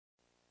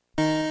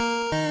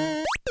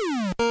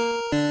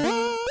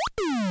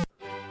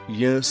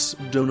Yes,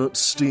 do not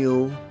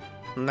steal.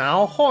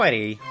 Now,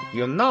 Hoity,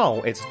 you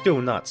know it's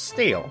do not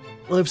steal.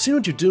 I've seen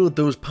what you do with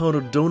those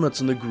powdered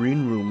donuts in the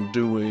green room,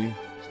 Dewey.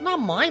 It's not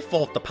my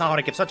fault the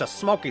powder gives such a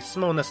smoky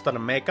smoothness to the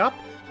makeup.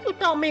 You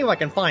tell me I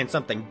can find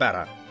something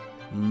better.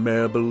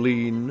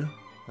 Maybelline.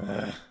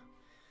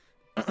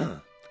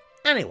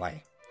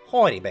 Anyway,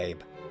 Hoity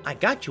babe, I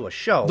got you a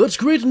show. That's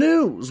great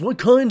news! What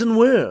kind and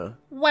where?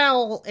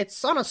 Well,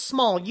 it's on a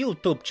small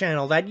YouTube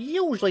channel that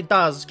usually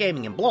does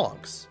gaming and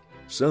blogs.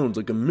 Sounds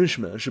like a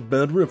mishmash of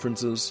bad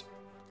references.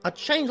 A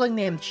changeling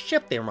named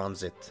Shifty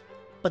runs it.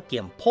 But the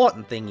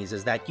important thing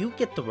is that you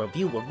get to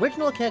review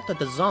original character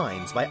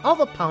designs by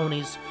other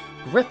ponies,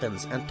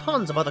 griffins, and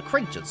tons of other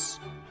creatures.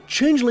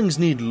 Changelings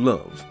need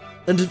love,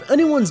 and if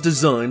anyone's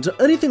designs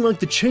are anything like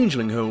the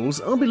changeling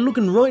holes, I'll be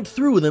looking right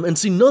through them and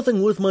see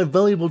nothing worth my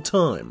valuable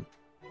time.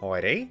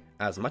 Hoity,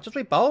 as much as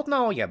we both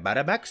know you're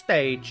better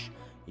backstage,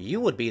 you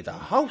would be the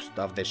host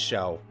of this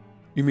show.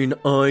 You mean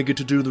I get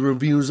to do the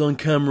reviews on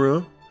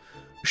camera?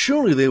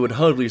 Surely they would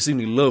hardly see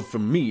any love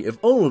from me if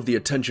all of the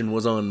attention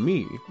was on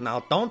me.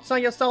 Now don't sell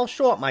yourself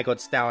short, my good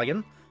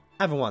stallion.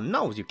 Everyone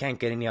knows you can't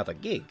get any other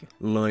gig.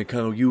 Like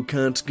how you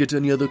can't get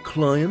any other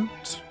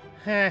client?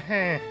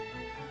 Heh.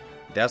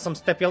 There's some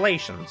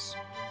stipulations.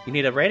 You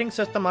need a rating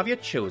system of your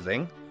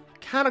choosing,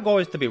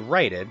 categories to be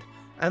rated,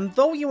 and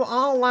though you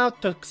are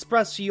allowed to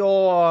express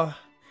your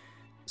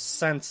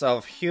sense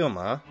of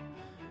humor,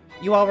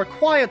 you are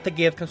required to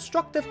give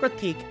constructive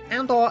critique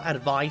and/or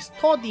advice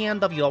toward the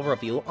end of your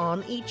review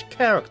on each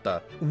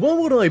character. Why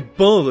would I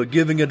bother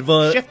giving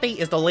advice? Shifty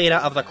is the leader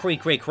of the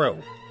Cree crew.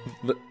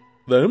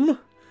 Them?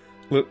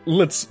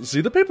 Let's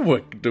see the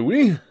paperwork, do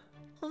we?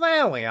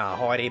 There we are,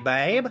 Hoity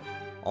babe.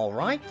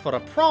 Alright, for the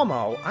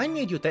promo, I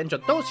need you to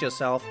introduce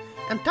yourself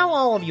and tell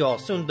all of your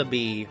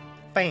soon-to-be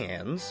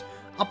fans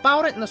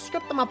about it in the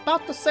script I'm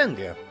about to send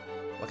you.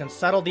 We can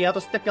settle the other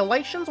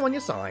stipulations when you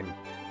sign.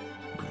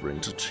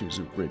 Great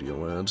cheesy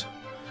radio ad.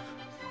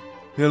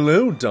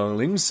 Hello,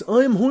 darlings. I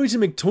am Hoity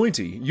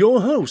McToity,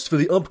 your host for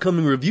the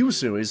upcoming review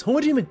series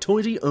Hoity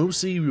McToity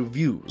OC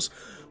Reviews,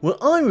 where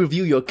I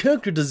review your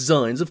character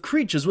designs of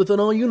creatures within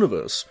our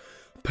universe.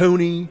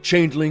 Pony,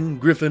 changeling,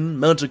 griffin,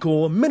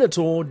 manticore,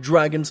 minotaur,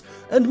 dragons,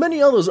 and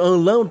many others are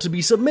allowed to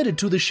be submitted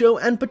to the show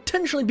and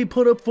potentially be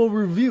put up for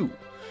review.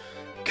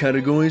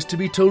 Categories to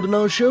be told in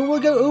our show will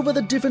go over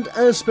the different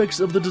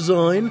aspects of the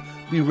design,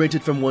 be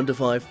rated from 1 to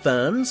 5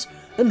 fans,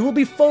 and will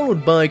be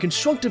followed by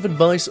constructive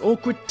advice or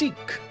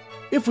critique.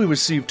 If we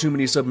receive too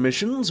many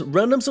submissions,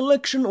 random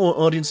selection or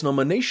audience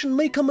nomination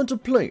may come into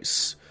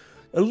place.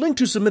 A link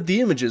to submit the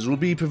images will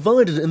be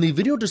provided in the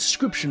video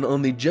description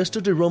on the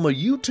Jester Deroma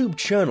YouTube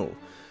channel.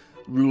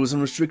 Rules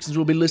and restrictions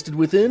will be listed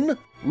within.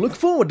 Look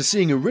forward to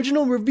seeing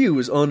original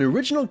reviews on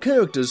original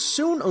characters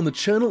soon on the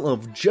channel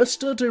of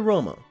Jester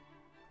Deroma.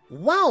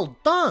 Well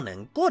done,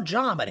 and good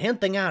job at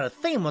hinting out a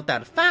theme with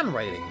that fan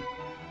rating.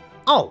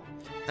 Oh,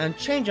 and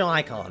change your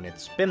icon.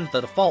 It's been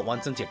the default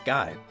one since you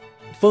got it.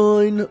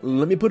 Fine,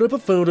 let me put up a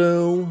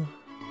photo.